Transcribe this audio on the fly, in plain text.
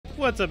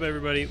What's up,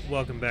 everybody?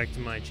 Welcome back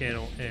to my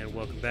channel, and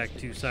welcome back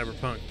to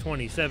Cyberpunk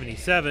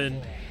 2077.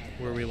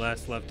 Where we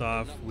last left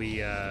off,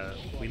 we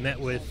met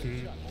with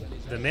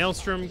the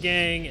Maelstrom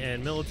gang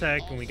and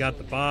Militech, and we got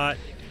the bot.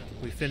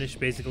 We finished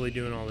basically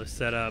doing all this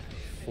setup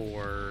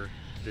for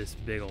this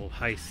big old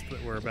heist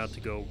that we're about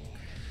to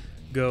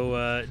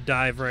go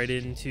dive right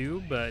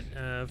into. But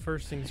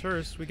first things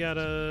first, we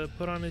gotta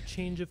put on a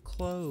change of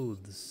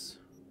clothes.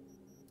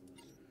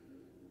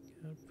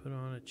 Gotta put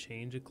on a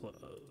change of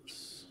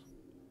clothes.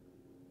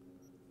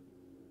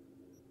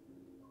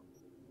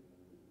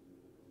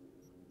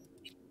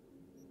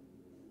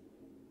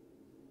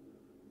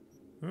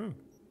 Oh,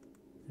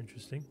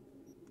 interesting.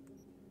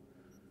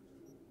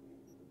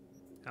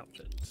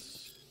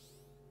 Outfits.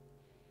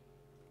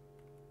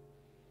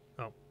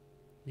 Oh,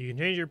 you can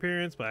change your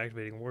appearance by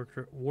activating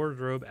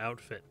wardrobe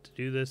outfit. To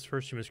do this,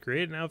 first you must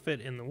create an outfit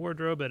in the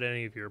wardrobe at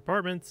any of your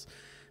apartments.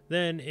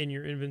 Then, in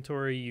your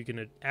inventory, you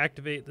can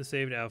activate the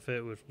saved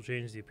outfit, which will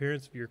change the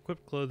appearance of your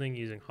equipped clothing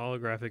using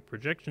holographic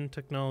projection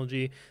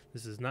technology.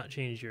 This does not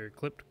change your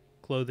equipped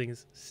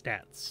clothing's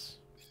stats.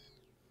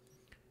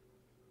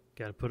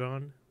 Gotta put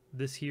on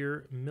this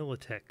here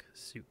Militech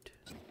suit.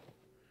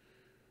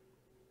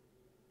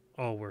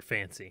 Oh, we're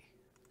fancy.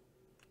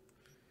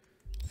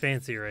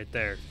 Fancy right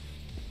there.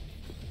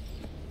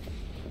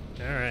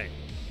 Alright.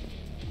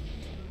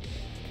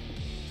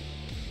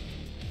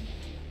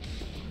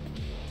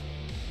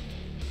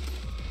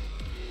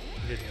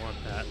 Didn't want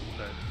that,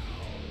 but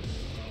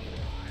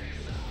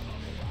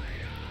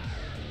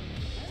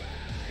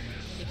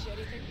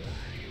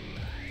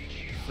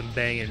some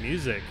banging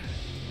music.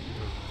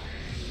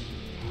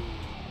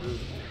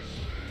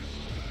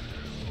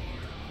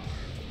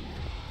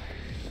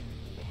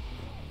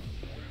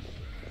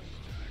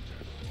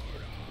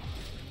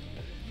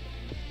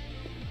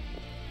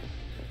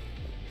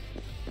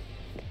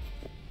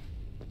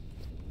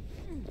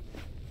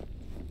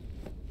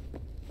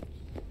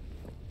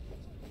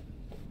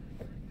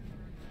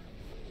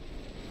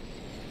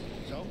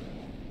 So,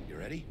 you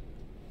ready?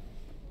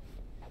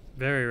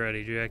 Very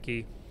ready,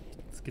 Jackie.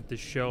 Let's get this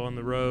show on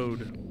the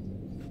road.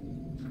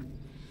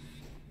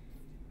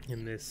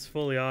 In this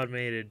fully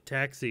automated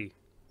taxi.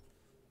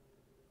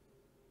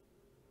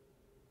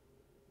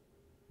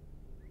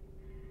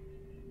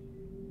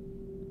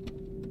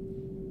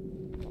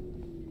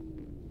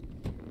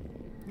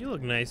 You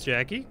look nice,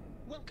 Jackie.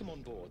 Welcome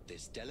on board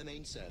this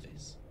Delamain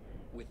service.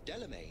 With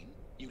Delamain,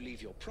 you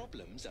leave your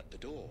problems at the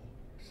door.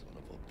 Son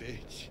of a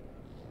bitch.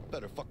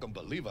 Better fucking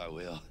believe I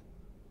will.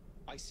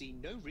 I see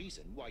no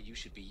reason why you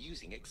should be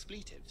using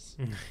expletives.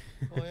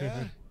 Oh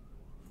yeah?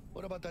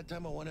 What about that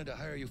time I wanted to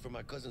hire you for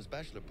my cousin's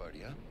bachelor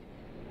party, huh?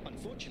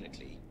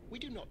 Unfortunately, we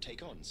do not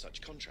take on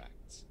such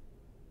contracts.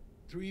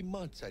 3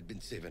 months I'd been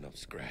saving up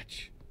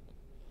scratch.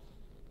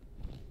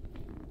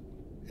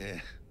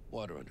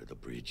 Water under the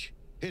bridge.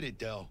 Hit it,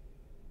 Del.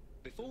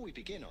 Before we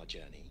begin our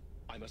journey,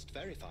 I must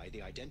verify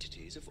the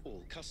identities of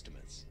all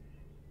customers.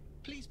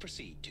 Please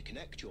proceed to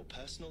connect your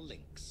personal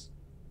links.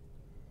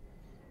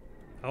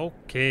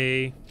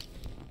 Okay.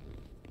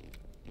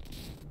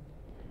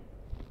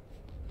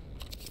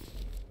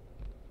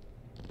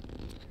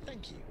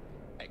 Thank you.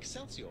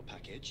 Excelsior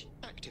package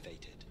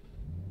activated.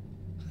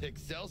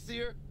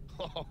 Excelsior?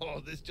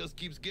 Oh, this just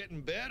keeps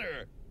getting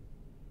better.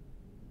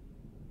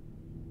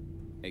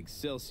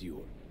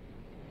 Excelsior.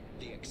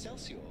 The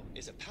Excelsior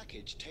is a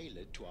package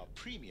tailored to our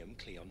premium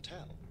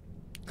clientele.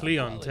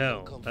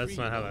 Clientele. That's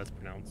not how that's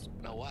pronounced.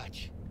 Now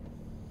watch.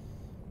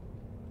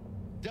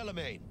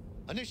 Delamain,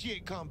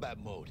 initiate combat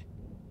mode.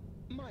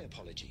 My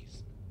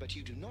apologies, but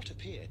you do not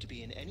appear to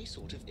be in any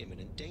sort of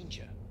imminent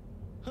danger.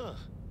 Huh.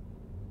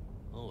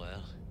 Oh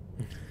well.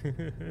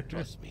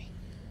 Trust me,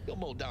 you'll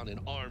mow down an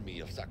army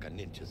of Saka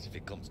ninjas if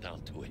it comes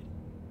down to it.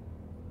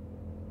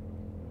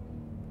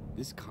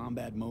 This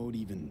combat mode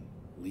even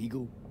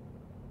legal?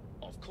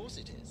 Of course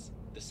it is.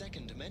 The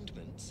Second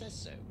Amendment says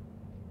so.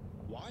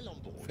 While on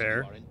board,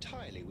 Fair. you are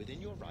entirely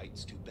within your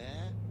rights to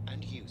bear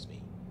and use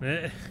me.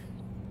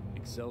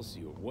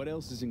 Excelsior, what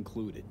else is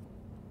included?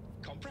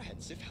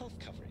 Comprehensive health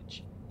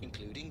coverage,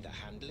 including the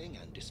handling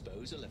and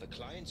disposal of a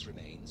client's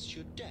remains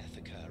should death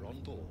occur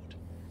on board.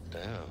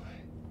 Damn.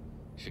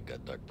 Shit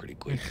got dark pretty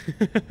quick.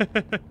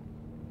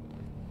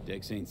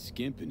 Dex ain't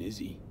skimping, is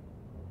he?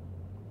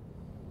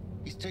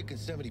 He's taking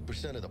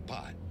 70% of the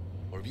pot.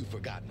 Or have you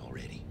forgotten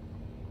already?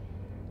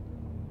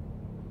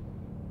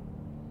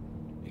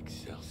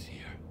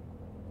 Excelsior.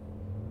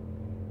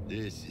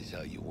 This is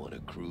how you want to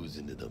cruise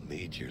into the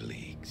major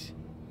leagues.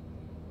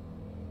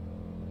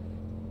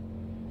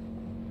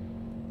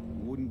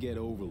 Wouldn't get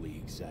overly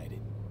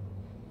excited.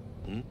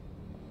 Hmm?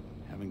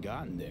 Haven't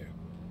gotten there.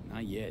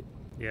 Not yet.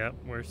 Yep,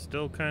 we're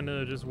still kind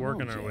of just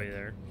working our way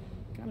there.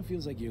 Kinda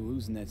feels like you're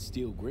losing that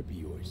steel grip of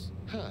yours.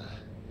 Huh.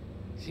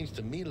 Seems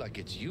to me like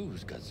it's you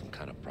who's got some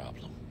kind of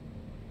problem.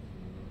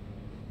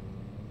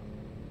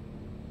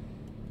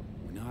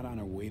 We're not on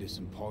our way to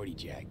some party,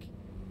 Jack.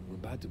 We're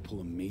about to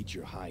pull a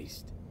major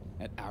heist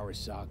at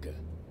Arasaka.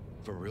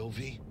 For real,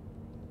 V?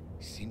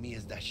 See me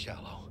as that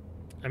shallow?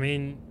 I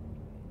mean,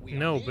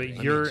 No, but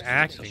I you're need to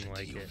acting explain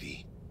like something to you,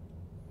 it. V.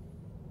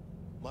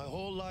 My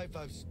whole life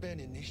I've spent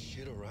in this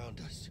shit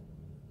around us.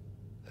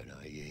 And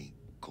I ain't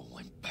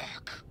going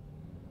back.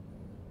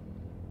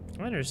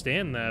 I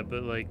understand that,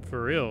 but like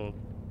for real,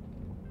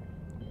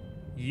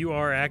 you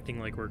are acting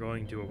like we're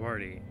going to a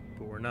party,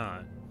 but we're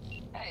not.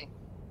 Hey,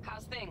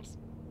 how's things?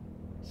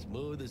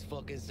 Smooth as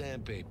fucking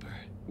sandpaper.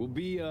 We'll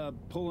be,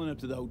 pulling up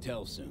to the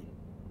hotel soon.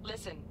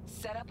 Listen,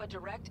 set up a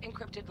direct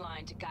encrypted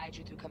line to guide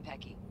you through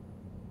Konpeki.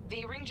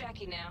 V, ring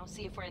Jackie now,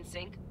 see if we're in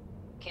sync.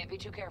 Can't be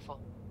too careful.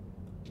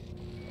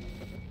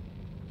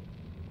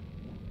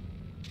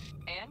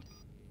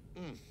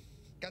 And?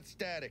 Got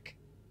static.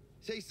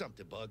 Say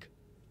something, Bug.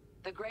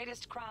 The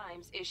greatest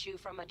crimes issue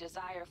from a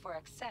desire for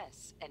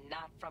excess and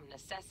not from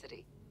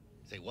necessity.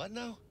 Say what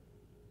now?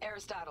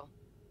 Aristotle.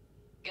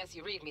 Guess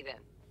you read me then.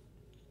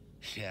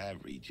 Yeah, I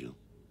read you.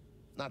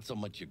 Not so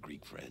much your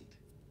Greek friend,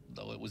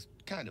 though it was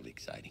kind of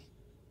exciting.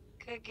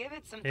 Could give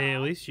it some Hey, at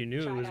thought. least you knew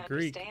it Try was to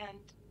Greek. understand.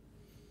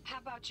 How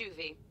about you,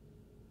 V?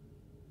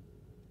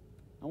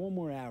 I want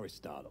more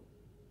Aristotle.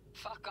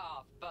 Fuck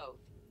off, both.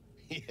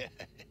 Yeah.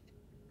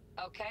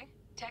 Okay,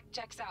 tech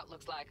checks out,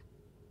 looks like.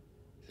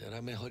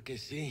 Será mejor que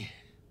sí.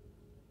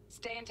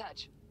 Stay in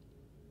touch.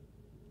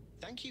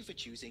 Thank you for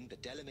choosing the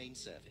Delamain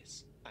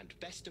service, and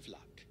best of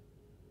luck.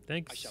 I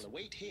Thanks. shall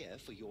await here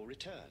for your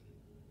return.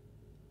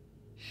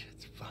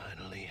 Shit's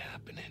finally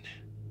happening.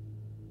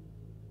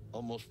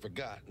 Almost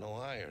forgot, no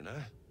iron,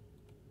 huh?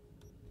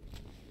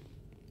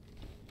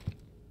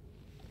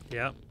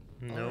 Yep.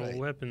 No All right,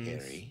 weapons.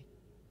 Harry.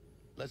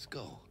 Let's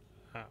go.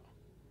 Wow.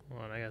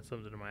 Hold on, I got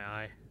something in my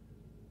eye.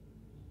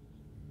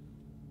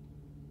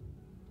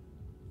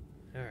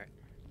 Alright.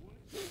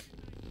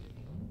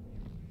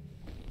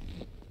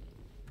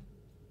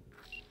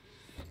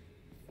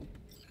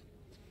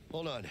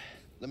 Hold on.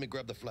 Let me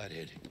grab the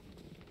flathead.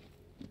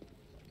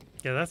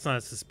 Yeah, that's not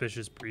a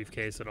suspicious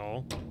briefcase at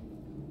all.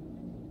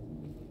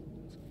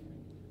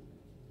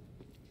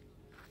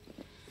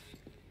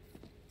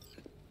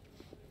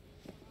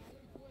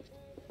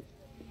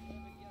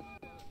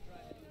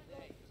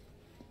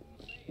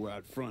 We're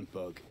out front,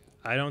 Bug.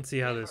 I don't see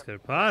how this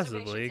could possibly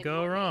Reservations in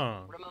go your name,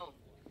 wrong. Ramon.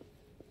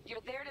 You're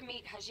there to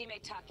meet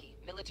Hajime Taki,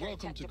 military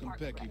Welcome tech to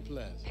department Konpeki rep.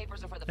 Plaza.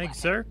 Papers are for the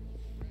Thanks, flathead.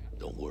 sir.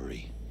 Don't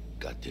worry.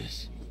 Got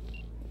this.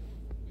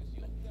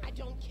 I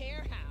don't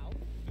care how.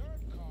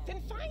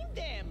 Then find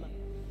them.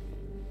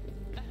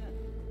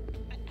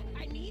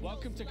 I need.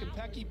 Welcome to those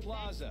flowers. Konpeki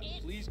Plaza. That's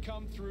it. Please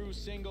come through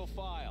single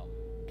file.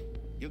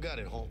 You got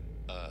it, home.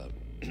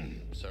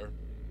 Sir?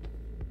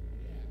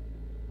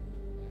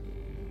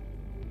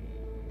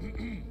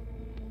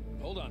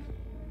 Hold on.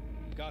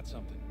 Got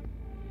something.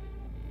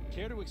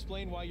 Care to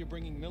explain why you're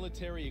bringing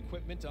military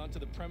equipment onto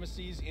the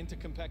premises into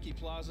Konpeki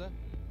Plaza?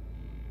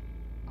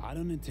 I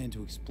don't intend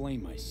to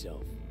explain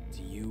myself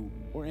to you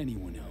or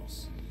anyone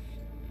else.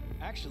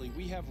 Actually,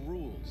 we have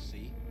rules,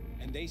 see?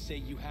 And they say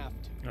you have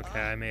to. Okay,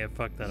 I may have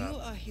fucked that You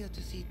up. are here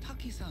to see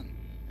Taki-san,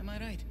 am I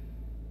right?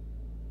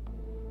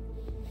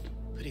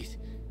 Please,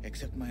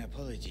 accept my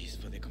apologies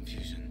for the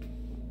confusion.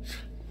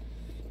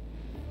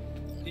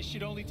 This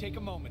should only take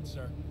a moment,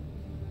 sir.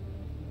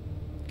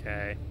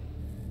 Okay.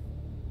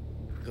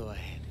 Go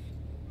ahead.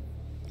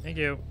 Thank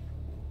you.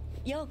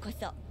 ようこ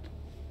そ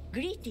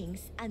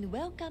Greetings and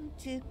welcome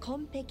to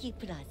Konpeki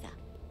Plaza.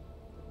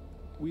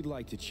 We'd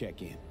like to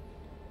check in.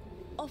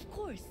 Of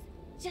course,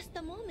 just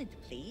a moment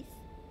please.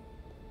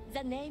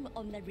 The name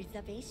on the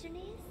reservation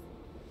is?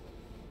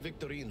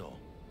 Victorino.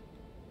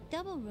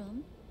 Double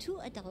room, 2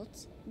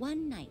 adults,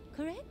 1 night,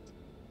 correct?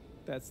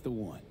 That's the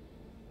one.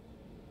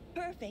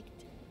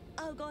 Perfect.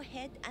 I'll go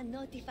ahead and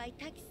notify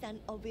Taki-san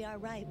of your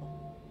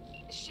arrival.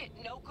 Shit,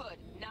 no good.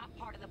 Not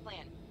part of the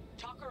plan.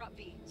 Talk her up,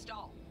 V.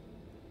 Stall.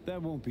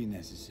 That won't be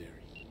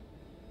necessary.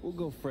 We'll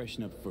go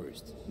freshen up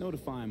first.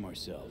 Notify him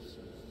ourselves.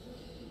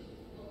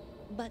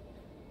 But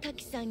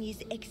Taki-san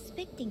is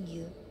expecting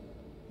you,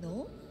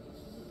 no?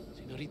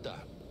 Senorita,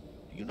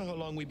 do you know how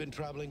long we've been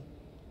traveling?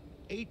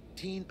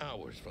 18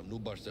 hours from New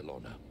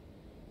Barcelona.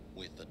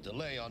 With a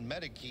delay on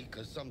Medikey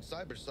because some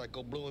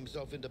cyberpsycho blew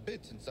himself into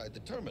bits inside the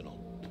terminal.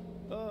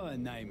 Oh, a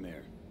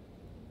nightmare.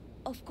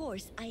 Of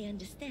course, I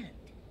understand.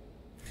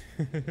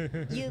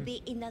 You'll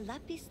be in the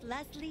Lapis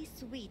Lazuli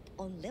suite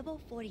on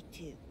level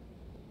 42.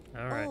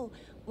 Alright. Oh,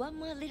 one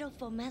more little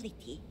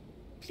formality.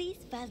 Please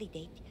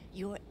validate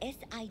your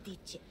SID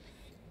chip.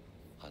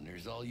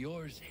 Honor's all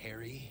yours,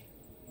 Harry.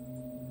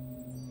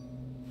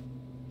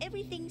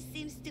 Everything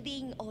seems to be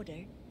in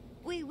order.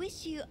 We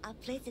wish you a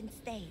pleasant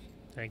stay.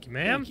 Thank you,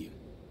 ma'am. Thank you.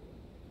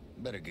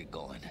 Better get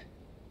going.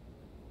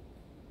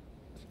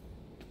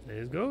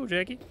 Let's go,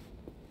 Jackie.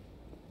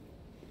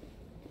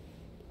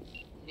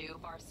 New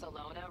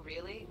Barcelona,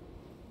 really?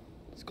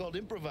 It's called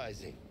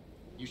improvising.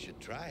 You should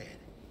try it.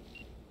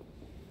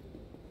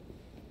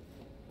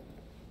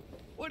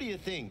 What do you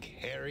think,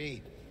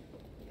 Harry?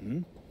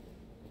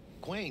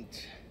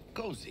 Quaint,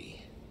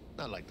 cozy.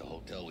 Not like the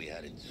hotel we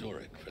had in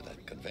Zurich for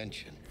that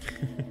convention.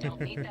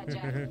 Don't need that,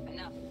 Jack.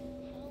 Enough.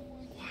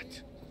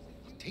 What?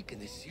 I'm taking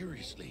this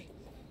seriously.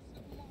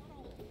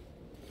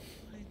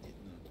 I did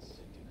not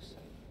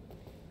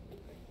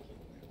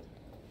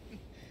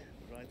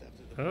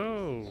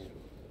Oh.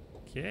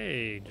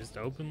 Okay, just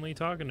openly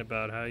talking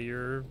about how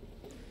you're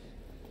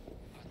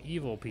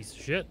evil piece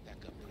of shit.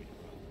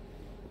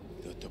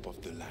 The top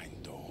of the line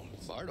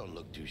dolls. Bar don't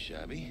look too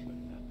shabby.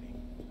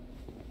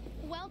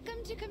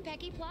 Welcome to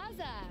Konpeki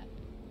Plaza.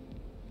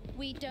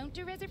 We don't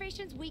do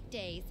reservations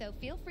weekdays, so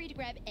feel free to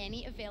grab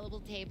any available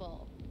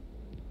table.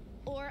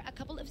 Or a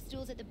couple of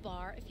stools at the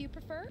bar if you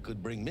prefer.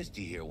 Could bring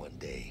Misty here one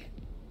day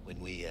when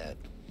we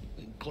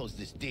close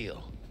this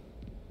deal.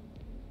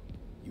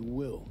 You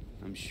will,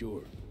 I'm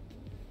sure.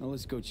 Now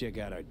let's go check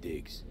out our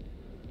digs.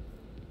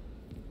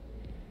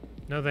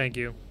 No, thank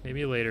you.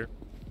 Maybe later.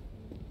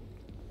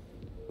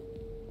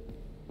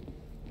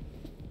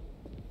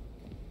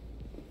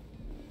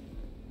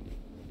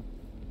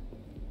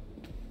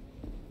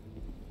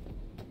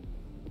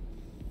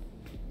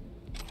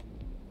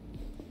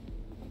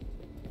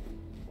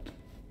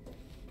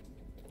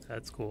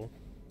 That's cool.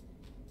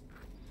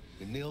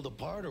 You nailed the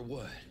part or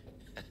what?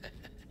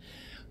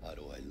 How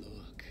do I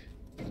look?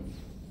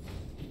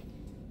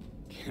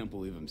 Can't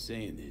believe I'm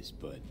saying this,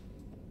 but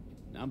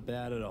not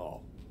bad at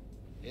all.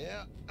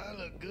 Yeah, I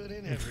look good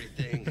in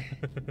everything.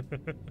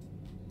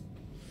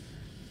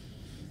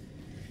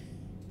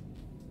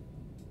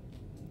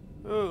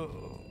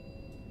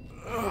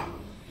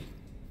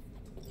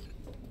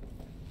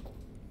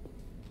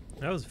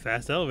 That was a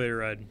fast elevator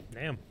ride.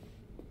 Damn.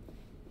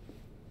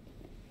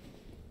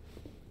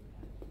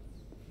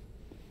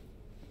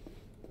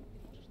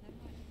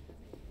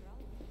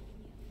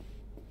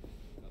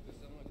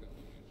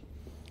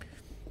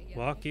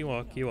 Walkie,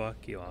 walkie,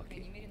 walkie,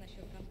 walkie.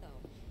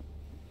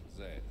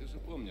 Зая, ты же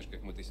помнишь,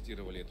 как мы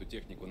тестировали эту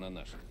технику на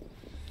наших?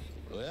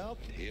 Well,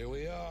 here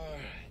we are.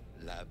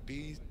 La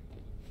Beast.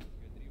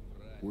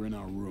 We're in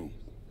our room.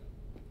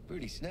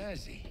 Pretty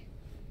snazzy.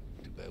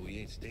 Too bad we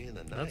ain't staying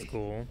the night. That's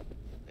cool.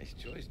 Nice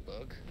choice,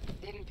 Bug.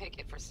 Didn't pick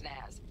it for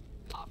snaz.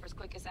 Offers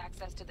quickest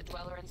access to the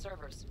dweller and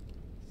servers.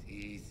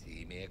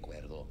 Sí, me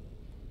acuerdo.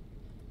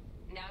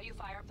 Now you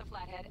fire up the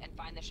flathead and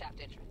find the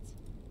shaft entrance.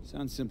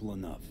 Sounds simple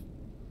enough.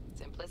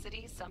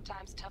 Simplicity,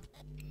 sometimes tough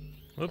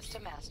Whoops. to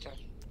master.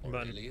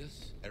 Button.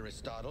 Aurelius?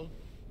 Aristotle?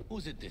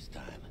 Who's it this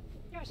time?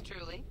 Yours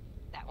truly.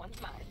 That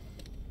one's mine.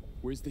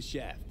 Where's the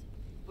shaft?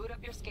 Boot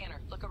up your scanner.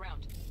 Look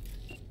around.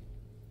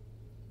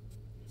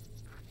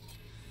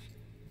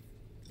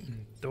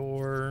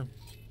 Door.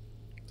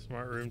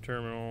 Smart room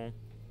terminal.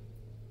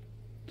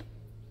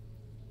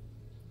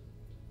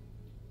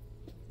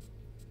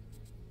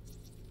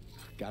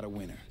 Got a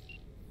winner.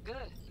 Good.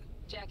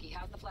 Jackie,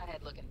 how's the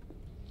flathead looking?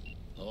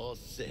 All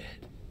set.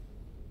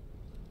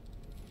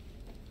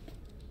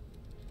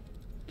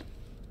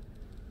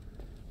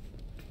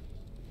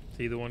 Is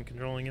he the one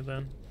controlling it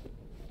then?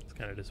 It's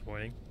kind of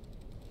disappointing.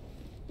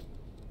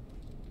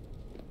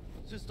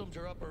 Systems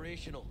are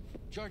operational.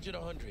 Charge it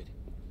 100.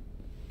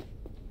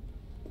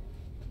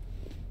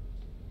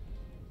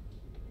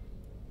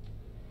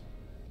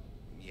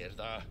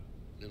 Mierda.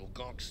 Little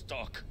gonk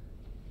stock.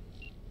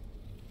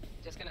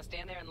 Just gonna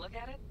stand there and look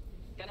at it?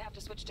 Gonna have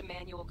to switch to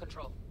manual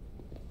control.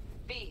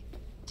 B,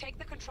 take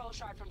the control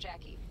shard from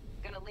Jackie.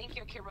 Gonna link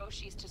your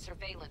Kiroshis to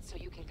surveillance so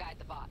you can guide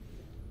the bot.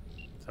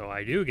 So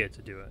I do get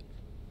to do it.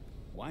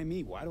 Why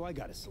me? Why do I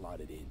gotta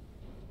slot it in?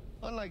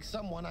 Unlike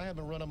someone, I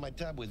haven't run on my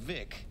tab with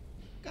Vic.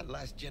 Got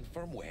last gen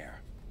firmware.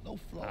 No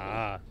flow.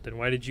 Ah, then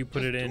why did you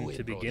put it Just in do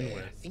to begin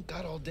brother. with? Ain't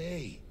got all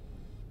day.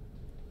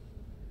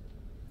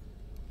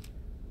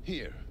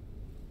 Here.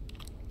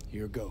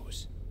 Here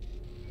goes.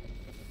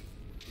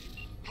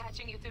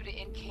 Patching you through to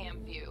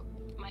in-cam view.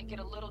 Might get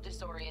a little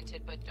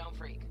disoriented, but don't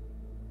freak.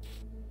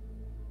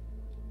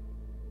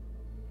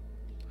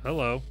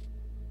 Hello.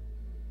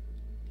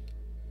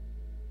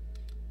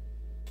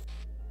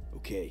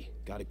 Okay,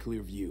 got a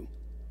clear view.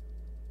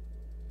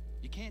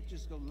 You can't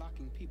just go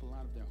locking people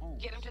out of their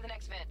homes. Get him to the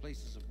next vent.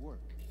 Places of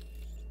work.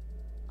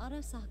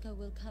 Arasaka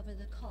will cover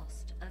the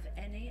cost of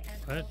any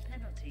and What? all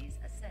penalties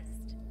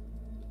assessed.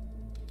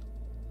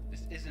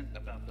 This isn't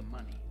about the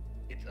money.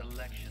 It's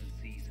election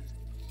season.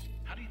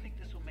 How do you think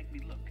this will make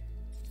me look?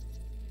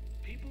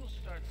 People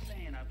start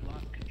saying I've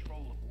lost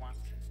control of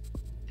Watson,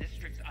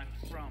 district I'm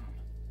from.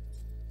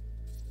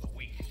 A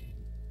week.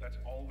 That's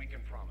all we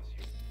can promise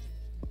you.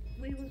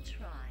 We will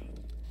try,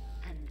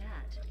 and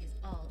that is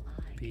all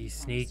I Be can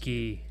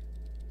sneaky.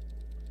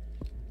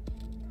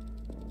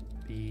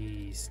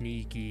 Be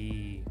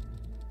sneaky.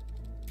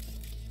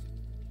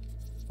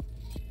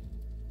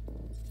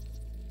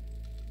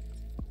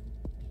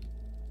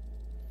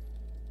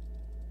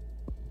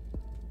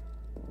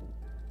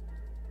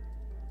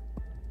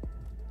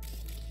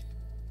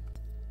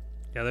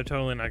 Yeah, they're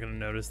totally not going to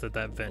notice that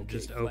that vent Okay,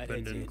 just flathead's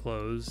opened and in.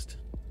 closed.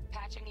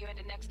 Patching you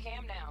into next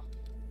cam now.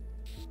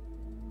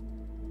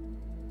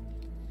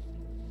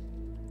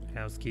 What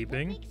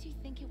Housekeeping. makes you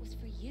think it was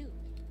for you?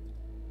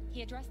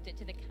 He addressed it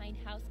to the kind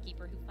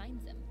housekeeper who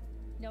finds him.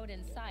 Note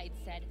inside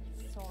said,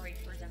 "Sorry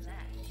for the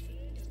mess."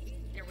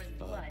 There was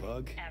blood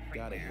Bug,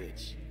 everywhere. got a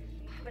hitch.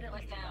 But at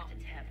least I left a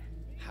tip.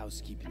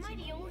 Housekeeping's Am I in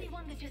the my only way.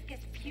 one that just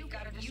gets puke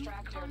Got a at used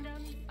distractor.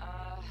 condoms?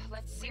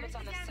 Let's see Where's what's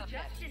on the the damn subnet.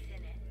 justice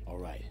in it? All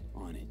right,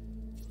 on it.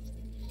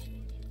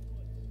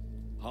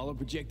 Holo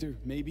projector,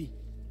 maybe?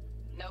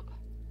 Nope.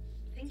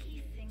 Think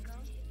he's single?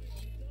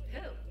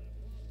 Who?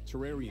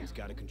 Terrarium's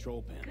got a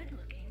control panel. Good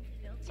looking,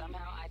 filthy.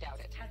 Somehow I doubt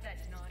it. Has that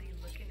naughty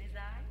look in his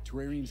eye?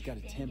 Terrarium's got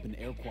a temp and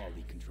air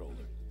quality controller.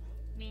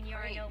 Mean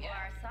you're a noble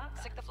Arasaka?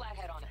 Stick the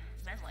flathead on it.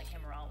 Men like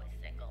him are always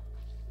single.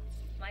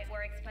 Might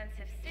wear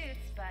expensive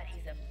suits, but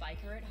he's a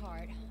biker at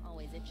heart,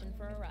 always itching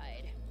for a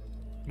ride.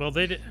 Well,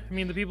 they did. I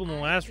mean, the people in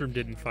the last room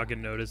didn't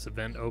fucking notice a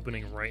vent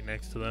opening right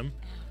next to them.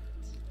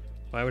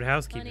 Why would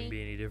housekeeping Honey,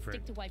 be any different?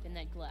 Stick to wiping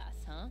that glass,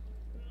 huh?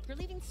 You're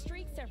leaving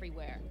streaks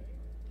everywhere.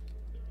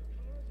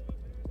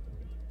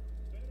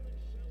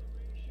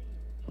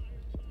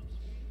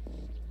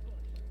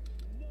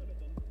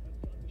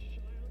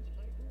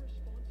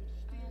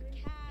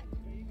 Cat,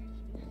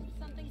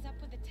 something's up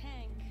with the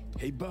tank.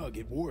 Hey, Bug,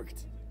 it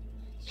worked.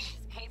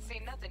 Ain't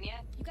seen nothing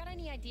yet. You got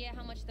any idea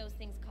how much those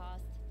things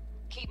cost?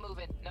 Keep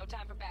moving. No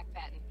time for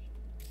backpatting.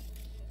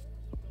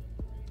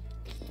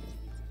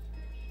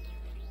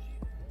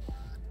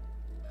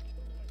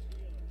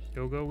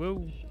 Go, go,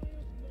 go.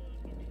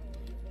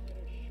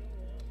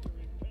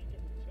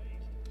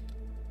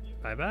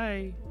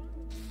 Bye-bye.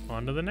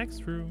 On to the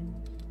next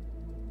room.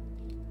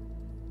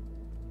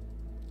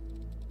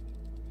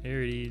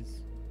 There it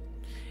is.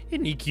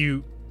 Isn't he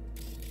cute?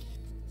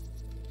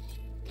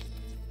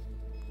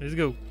 Let's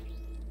go.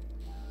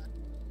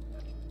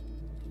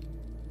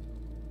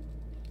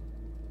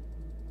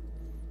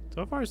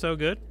 So far, so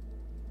good.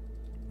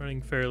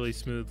 Running fairly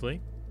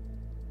smoothly.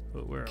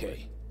 But where are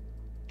we?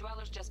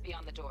 Dweller's just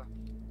beyond the door.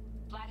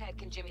 Flathead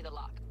can jimmy the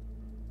lock.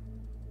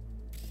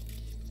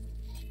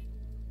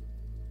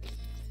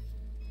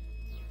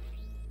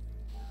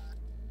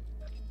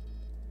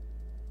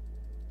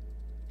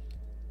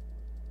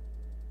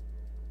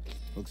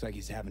 Looks like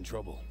he's having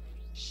trouble.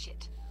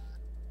 Shit.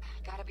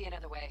 Gotta be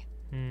another way.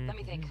 Let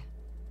me think.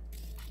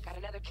 Got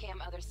another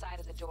cam other side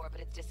of the door, but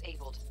it's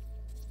disabled.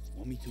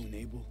 Want me to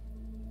enable?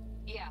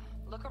 Yeah,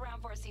 look around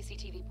for a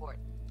CCTV port.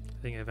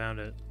 I think I found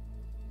it.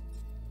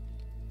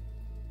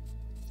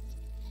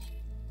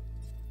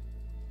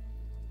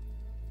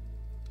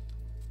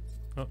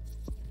 Oh.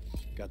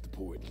 Got the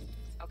port.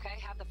 Okay,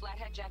 have the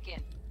flathead jack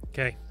in.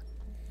 Okay.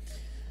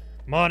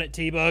 I'm on it,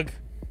 T-Bug.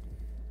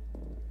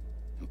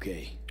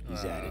 Okay,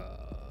 he's at it.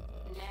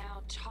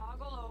 Now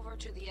toggle over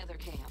to the other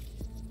cam.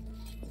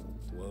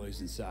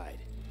 Dweller's inside.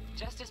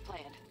 Just as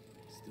planned.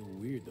 Still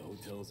weird the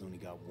hotel's only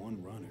got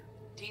one runner.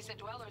 Decent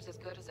Dweller's as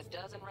good as a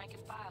dozen rank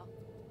and file.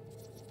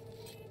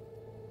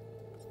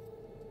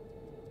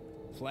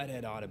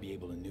 Flathead ought to be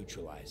able to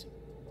neutralize him.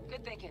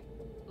 Good thinking.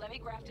 Let me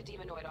graft a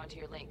demonoid onto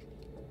your link.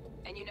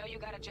 And you know you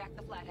gotta jack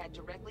the flathead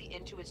directly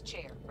into his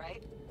chair,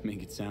 right?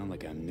 Make it sound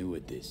like I'm new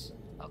at this.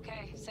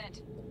 Okay,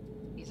 sent.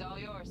 He's all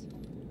yours.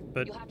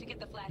 But You'll have to get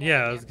the flathead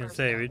yeah, in I was there gonna first,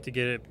 say though. we have to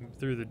get it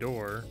through the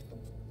door.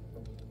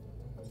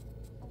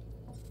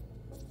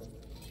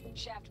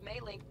 Shaft may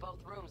link both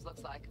rooms,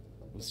 looks like.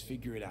 Let's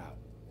figure it out.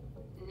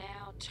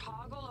 Now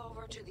toggle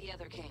over to the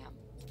other cam.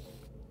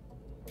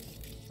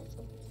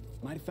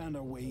 Might have found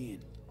our way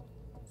in.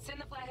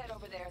 Send the flathead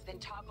over there, then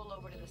toggle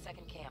over to the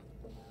second cam.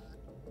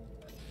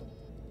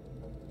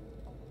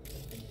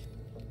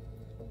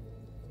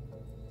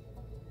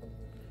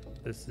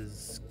 This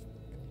is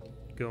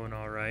going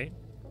all right.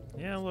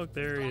 Yeah, look,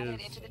 there he Flathead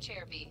is. into the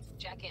chair, V.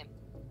 Jack in.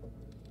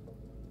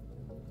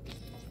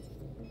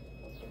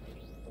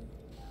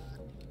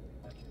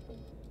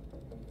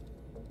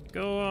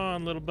 Go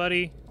on, little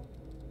buddy.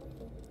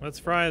 Let's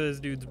fry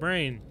this dude's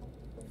brain.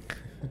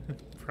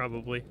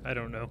 Probably. I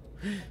don't know.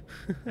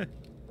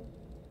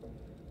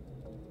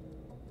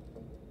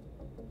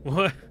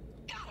 What?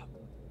 Got him.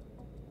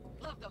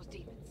 Love those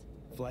demons.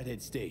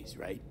 Flathead stays,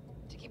 right?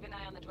 To keep an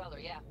eye on the Dweller,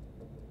 yeah.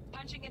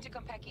 Punching into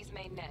Konpeki's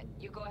main net.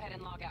 You go ahead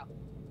and log out.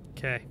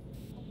 Okay.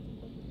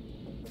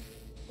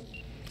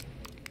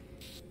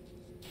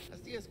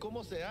 Así es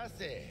como se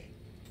hace.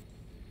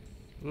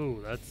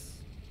 Ooh, that's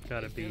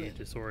gotta be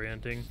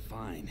disorienting.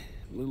 Fine.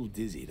 A little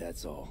dizzy,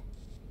 that's all.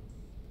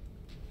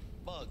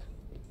 Bug,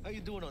 how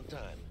you doing on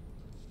time?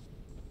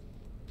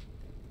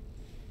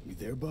 You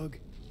there, Bug?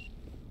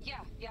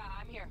 Yeah,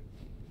 I'm here.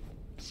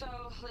 So,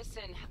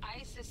 listen,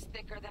 ice is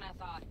thicker than I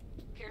thought.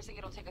 Piercing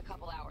it'll take a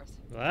couple hours.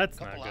 Well, that's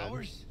not Couple good.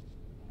 hours?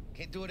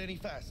 Can't do it any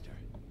faster.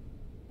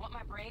 Want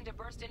my brain to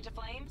burst into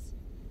flames?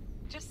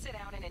 Just sit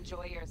down and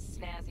enjoy your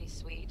snazzy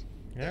sweet.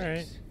 All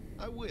right.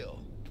 I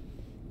will.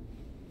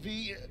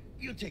 V,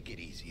 you take it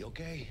easy,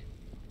 okay?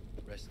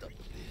 Rest up a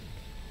bit.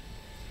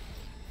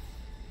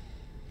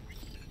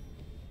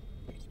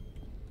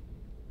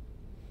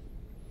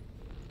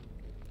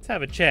 Let's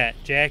have a chat,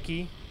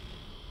 Jackie.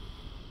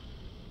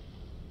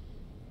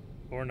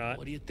 Or not.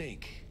 What do you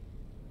think?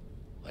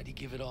 Why'd you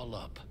give it all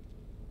up?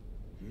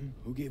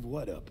 Who gave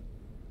what up?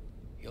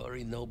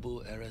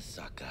 Yorinobu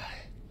Arasaka.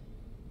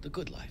 The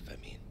good life, I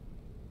mean.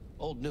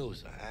 Old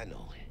news, I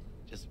know.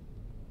 Just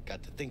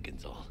got to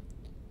thinking's all.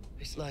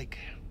 It's like,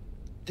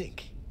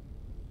 think.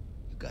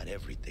 You got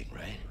everything,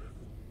 right?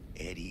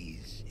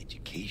 Eddies,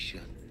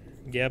 education.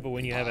 Yeah, but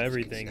when you have Bob's can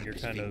everything, snap you're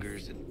his kind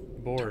fingers of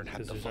and bored turn half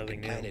because the there's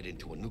fucking nothing new. planet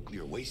into a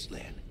nuclear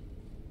wasteland.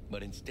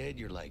 But instead,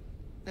 you're like,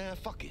 nah,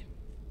 fuck it.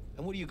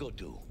 And what do you go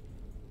do?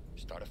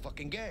 Start a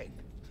fucking gang.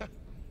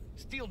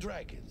 Steal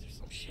dragons or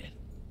some shit.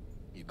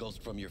 You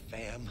ghost from your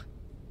fam,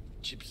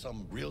 chip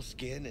some real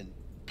skin, and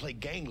play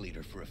gang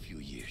leader for a few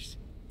years.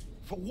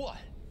 For what?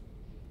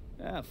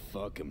 Ah,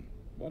 fuck him.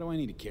 Why do I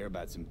need to care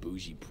about some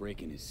bougie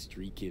prick and his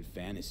street kid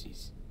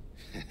fantasies?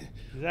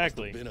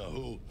 Exactly. Been a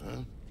who,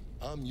 huh?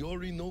 I'm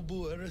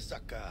Yorinobu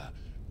Arasaka.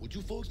 Would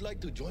you folks like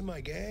to join my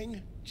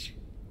gang?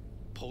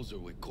 Poser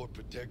with court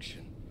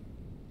protection.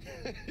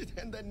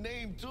 And that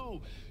name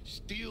too.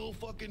 Steel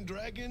fucking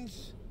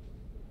dragons?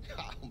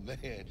 Oh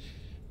man.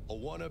 A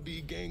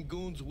wannabe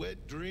Gangoon's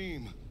wet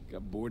dream.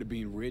 Got bored of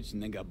being rich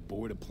and then got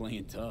bored of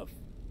playing tough.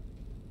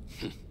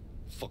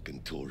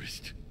 Fucking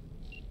tourist.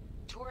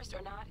 Tourist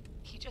or not,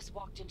 he just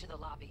walked into the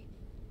lobby.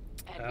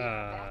 And we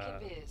are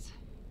back in biz.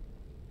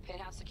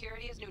 Penthouse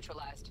security is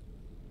neutralized.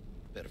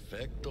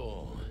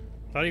 Perfecto.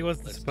 Thought he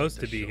wasn't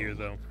supposed to be here,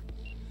 though.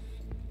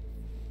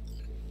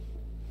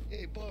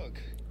 Hey, Bug.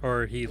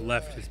 Or he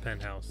left his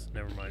penthouse.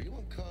 Never mind. You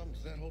on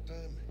comms that whole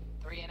time?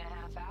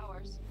 3.5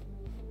 hours.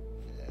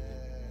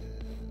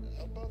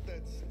 How about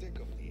that stick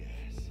up the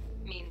ass?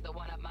 Mean the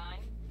one up mine?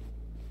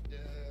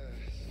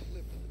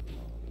 Slipped a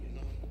little, you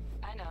know?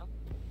 I know.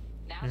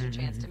 Now's your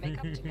chance to make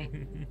up to me.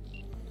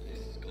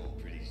 This is going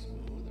pretty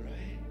smooth,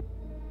 right?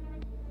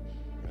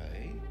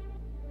 Right?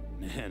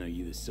 Man, are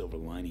you the silver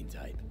lining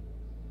type?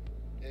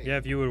 Hey, yeah,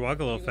 if you would walk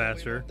a little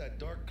faster. That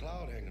dark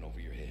cloud hanging over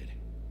your head.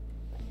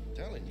 I'm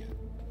telling you,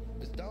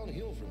 it's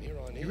downhill from here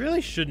on in. You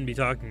really shouldn't be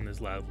talking this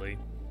loudly.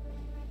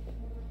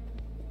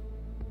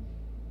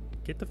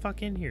 Get the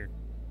fuck in here.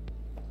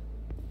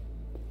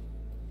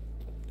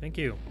 Thank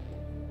you.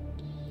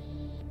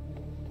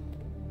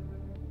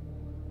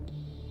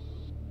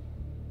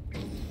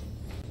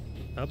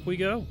 Up we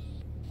go.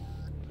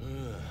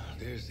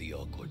 There's the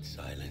awkward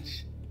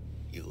silence.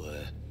 You,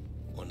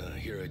 wanna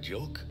hear a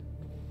joke?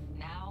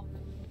 Now?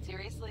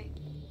 Seriously?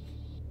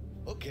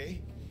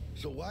 Okay.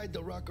 So why'd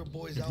the Rocker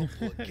Boys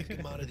output kick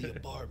him out of the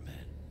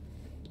apartment?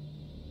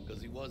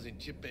 Because he wasn't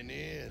chipping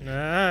in.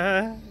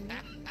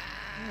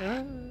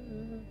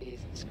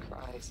 Jesus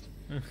Christ.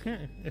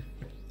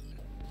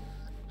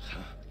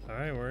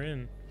 Alright, we're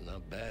in.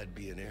 Not bad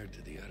being heir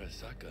to the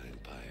Arasaka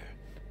Empire.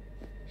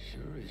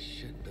 Sure as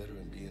shit better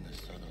than being a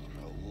son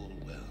of Raoul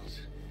Wells.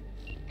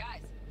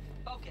 Guys,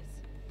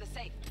 focus. The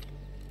safe.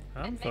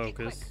 I'm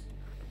focused.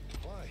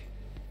 Why?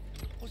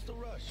 What's the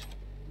rush?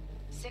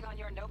 Sig on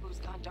your Nobu's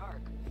gone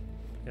dark.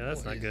 Yeah,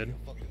 that's not good.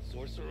 A fucking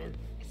sorcerer?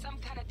 Some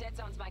kind of dead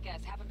zone's my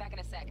guess. Have him back in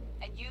a sec.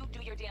 And you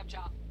do your damn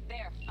job.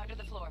 There, under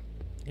the floor.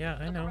 Yeah,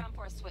 I know. Look around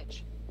for a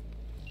switch.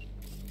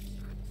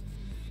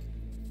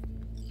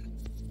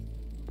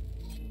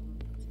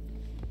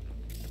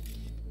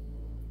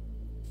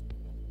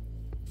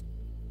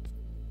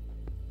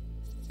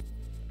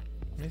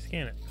 Let me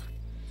scan it.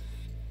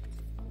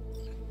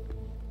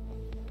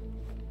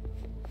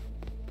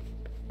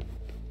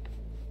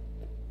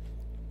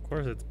 Of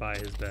course it's by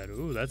his bed.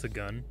 Ooh, that's a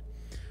gun.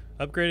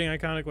 Upgrading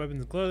iconic weapons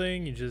and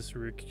clothing. You just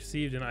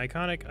received an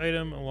iconic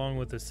item along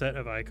with a set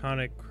of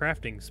iconic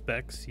crafting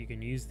specs. You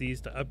can use these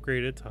to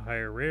upgrade it to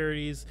higher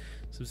rarities,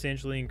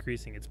 substantially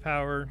increasing its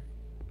power.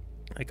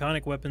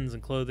 Iconic weapons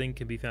and clothing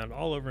can be found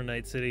all over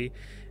Night City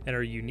and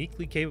are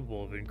uniquely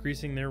capable of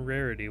increasing their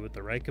rarity with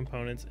the right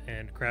components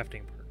and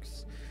crafting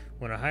perks.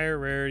 When a higher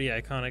rarity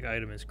iconic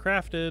item is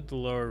crafted, the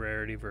lower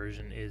rarity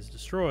version is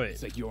destroyed.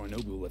 It's like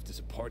Yorinobu left us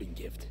a parting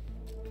gift.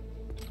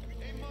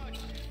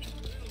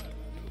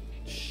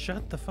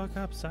 Shut the fuck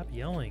up, stop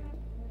yelling.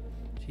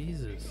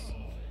 Jesus.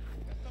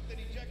 Something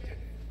ejected.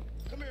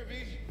 Come here,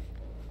 V.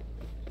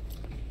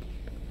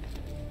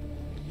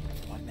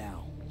 What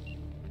now?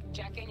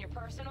 Jack in your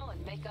personal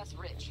and make us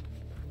rich.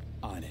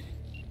 On it.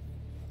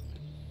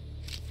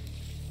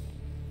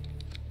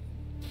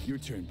 Your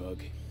turn,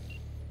 Bug.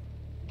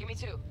 Give me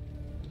 2.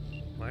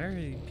 Why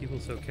are people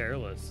so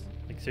careless?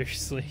 Like,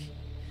 seriously.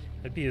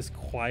 I'd be as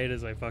quiet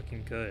as I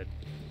fucking could.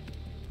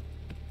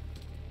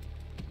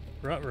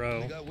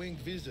 Ruh-roh. We got winged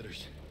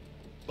visitors.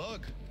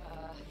 Bug.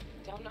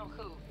 Don't know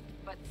who,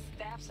 but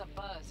staff's a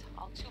buzz.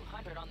 All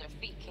 200 on their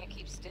feet can't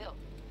keep still.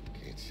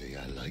 Can't say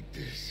I like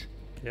this.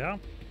 Yeah?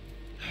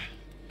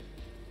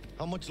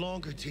 How much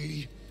longer,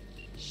 T?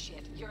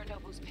 Shit,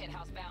 Yorinobu's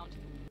penthouse bound.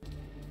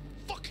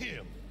 Fuck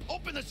him!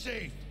 Open the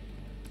safe!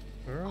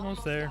 We're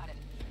almost there. Got it.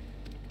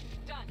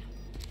 Done.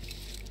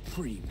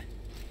 Preem.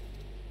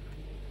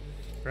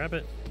 Grab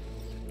it.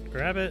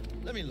 Grab it.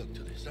 Let me look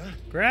to this, huh?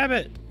 Grab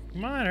it!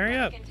 Come on, hurry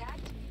up.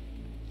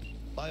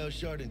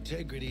 Bioshard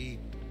integrity,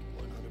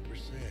 100%.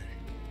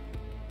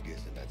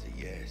 Guessing that's a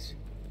yes.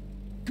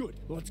 Good,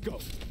 let's go.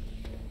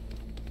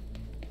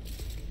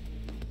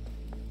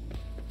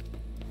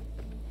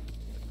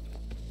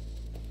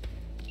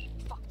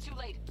 Fuck, too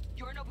late.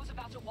 Yorinobu's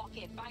about to walk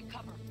in. Find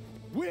cover.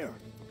 Where?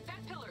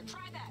 That pillar,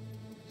 try that.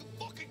 You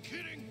fucking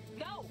kidding?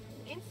 No,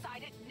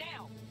 inside it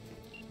now.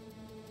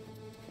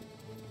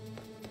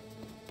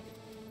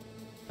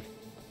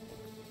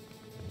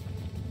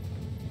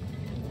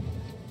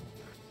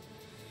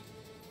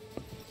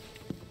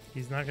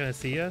 He's not gonna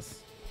see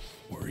us?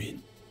 we're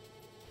in.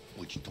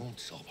 Which don't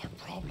solve our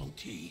problem,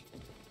 T.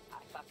 I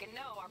fucking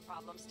know our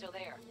problem's still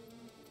there.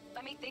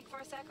 Let me think for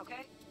a sec,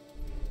 okay?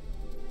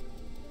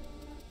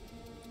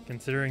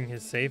 Considering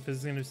his safe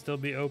is going to still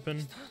be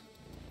open.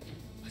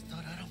 I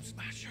thought Atom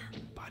Smasher.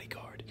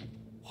 Bodyguard.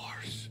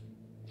 Wars.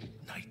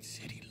 Night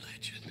City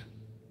legend.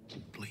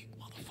 Bleak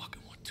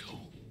motherfucking one too.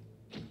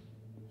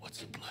 What's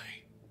the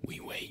play? We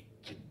wait.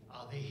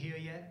 Are they here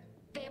yet?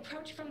 They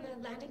approach from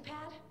the landing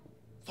pad?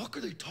 Fuck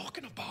are they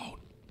talking about?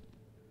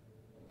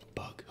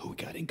 Bug, who we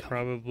got incoming?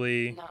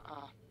 Probably.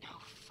 Nuh-uh. No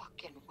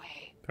fucking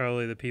way.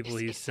 Probably the people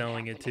he's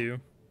selling it to.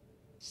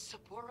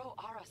 Saburo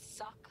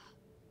Arasaka.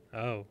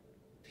 Oh.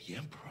 The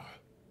Emperor.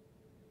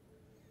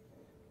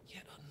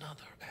 Yet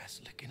another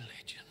ass-licking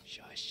legend.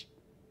 Shush.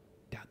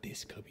 Doubt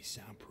this could be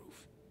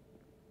soundproof.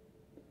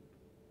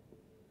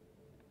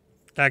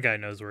 That guy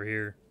knows we're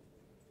here.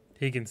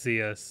 He can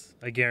see us.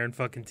 I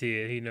guarantee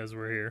it. He knows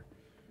we're here.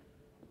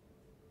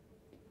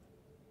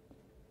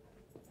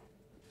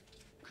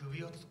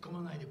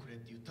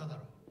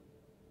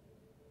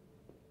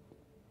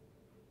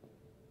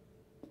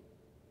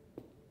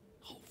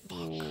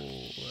 Oh,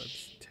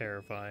 that's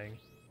terrifying.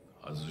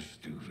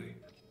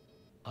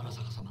 荒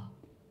坂様、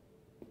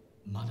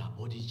まだ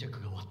ボディチェッ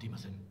クが終わっていま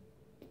せん。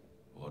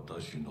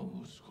私の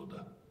息子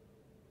だ。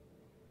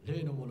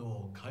例のもの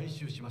を回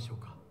収しましょう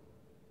か。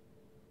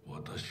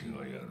私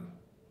がやる。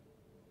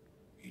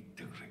言っ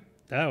てくれ。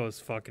That was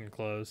fucking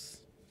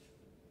close.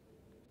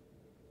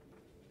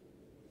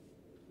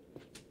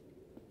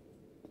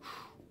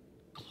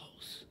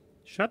 Close.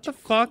 Shut the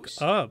fuck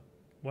up.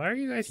 Why are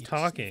you guys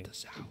talking?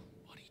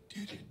 But he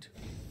didn't.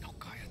 No,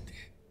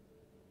 cállate.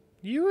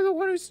 You were the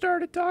one who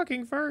started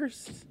talking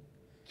first.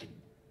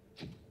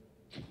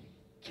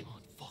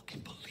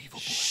 Unfucking believable.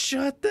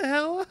 Shut the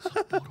hell up.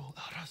 Saburo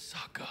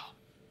Arasaka.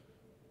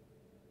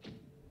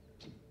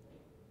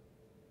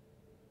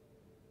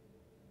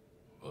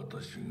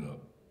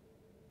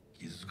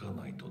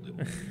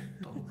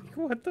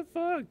 What the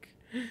fuck?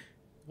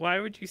 Why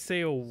would you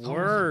say a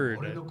word?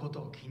 俺のこ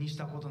とを気にし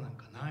たことなん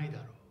かないだ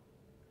ろう。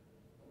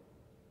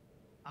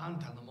あん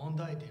たの問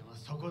題点は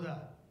そこ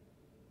だ。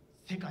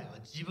世界は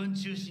自分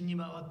中心に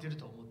回ってる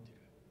と思って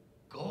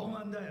る。傲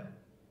慢だよ。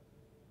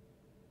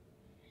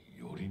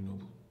頼信。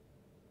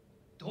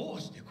ど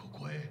うしてこ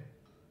こへ？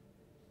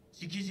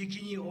直々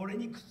に俺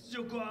に屈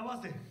辱を合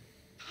わせ、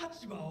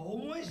立場を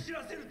思い知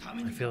らせるた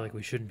めに。 I feel like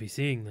we shouldn't be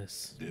seeing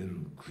this. 出る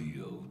杭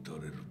が打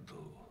たれると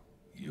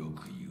よ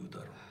く言うだ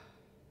ろう。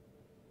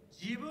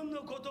自分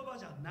の言葉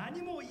じゃ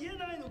何も言え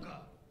ないの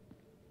か。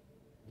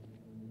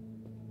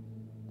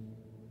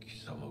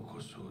貴様こ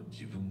そ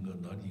自分が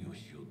何を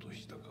しようと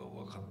したか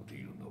分かって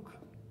いるのか。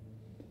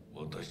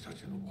私た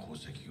ちの功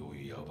績を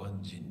野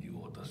蛮人に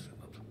渡す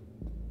など。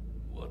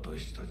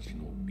私たち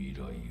の未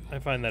来を。I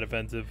find that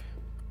offensive.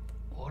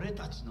 俺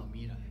たちの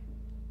未来。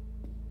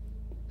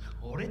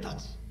俺た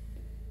ち。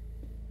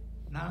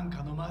なん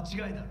かの間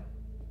違いだろ。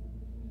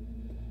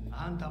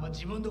あんたは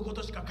自分のこ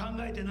としか考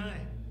えてな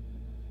い。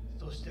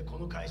そしてこ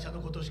の会社の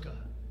ことしか。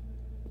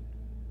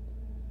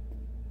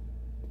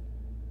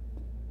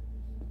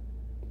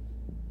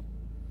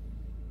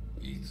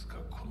いつか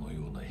この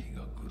ような日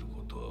が来る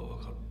ことは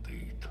分かって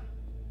いた。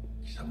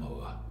貴様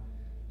は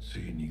つ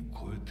いに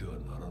越えては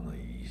ならな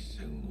い一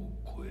線を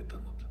越えた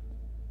のだ。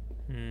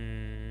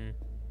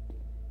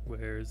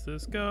Where's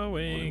this こ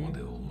れ going? ま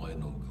でお前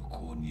の愚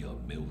行には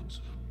目を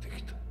つぶって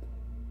きた。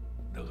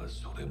だが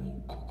それ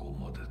もここ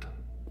までだ。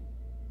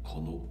こ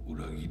の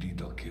裏切り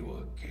だけ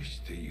は決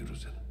して許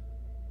せぬ。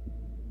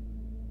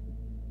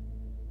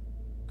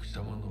貴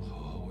様の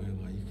母親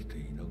が生きて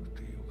いなく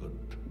てよかっ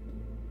た。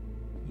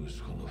息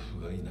子の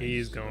不甲斐ない。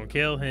He's gonna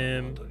kill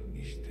him.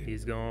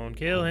 He's gonna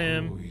kill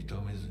him. 痛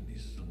めずに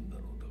済んだ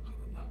のだか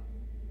らな。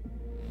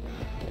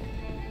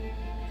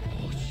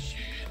おし。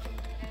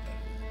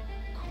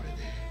これ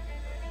で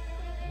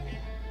もう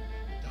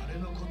誰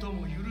のこと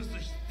も許す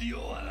必要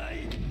はな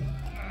い。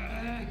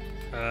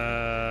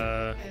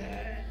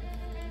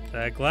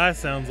That glass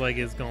sounds like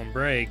it's gonna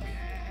break.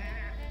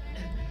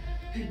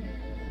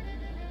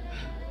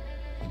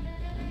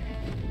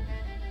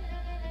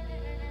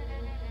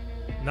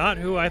 Not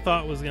who I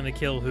thought was gonna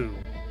kill who.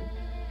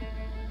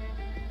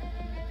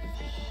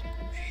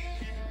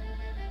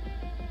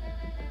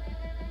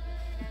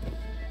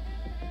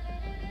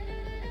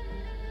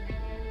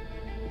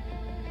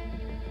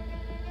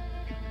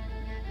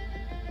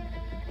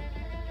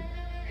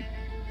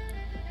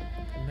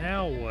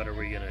 Now what are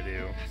we gonna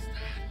do?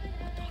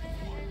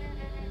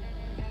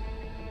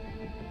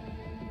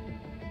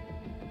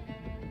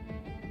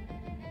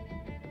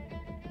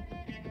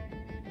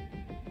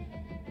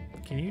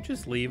 Can you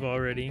just leave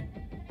already?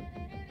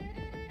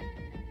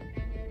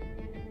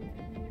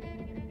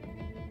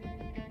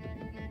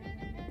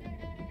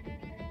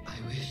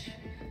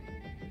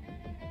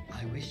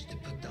 I wish to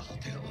put the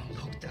hotel on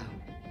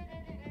lockdown.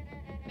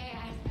 May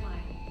I ask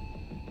why?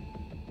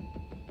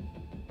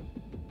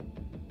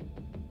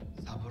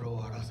 Saburo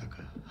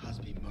Arasaka has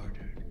been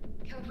murdered.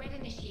 Code Red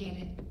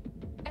initiated.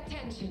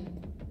 Attention.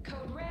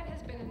 Code Red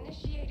has been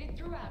initiated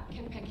throughout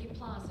Konpeki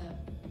Plaza.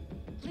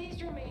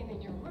 Please remain in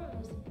your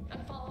rooms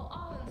and follow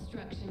all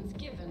instructions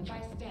given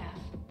by staff.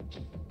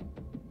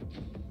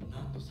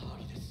 何の騒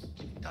ぎです。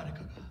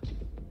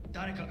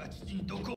誰かが父に毒を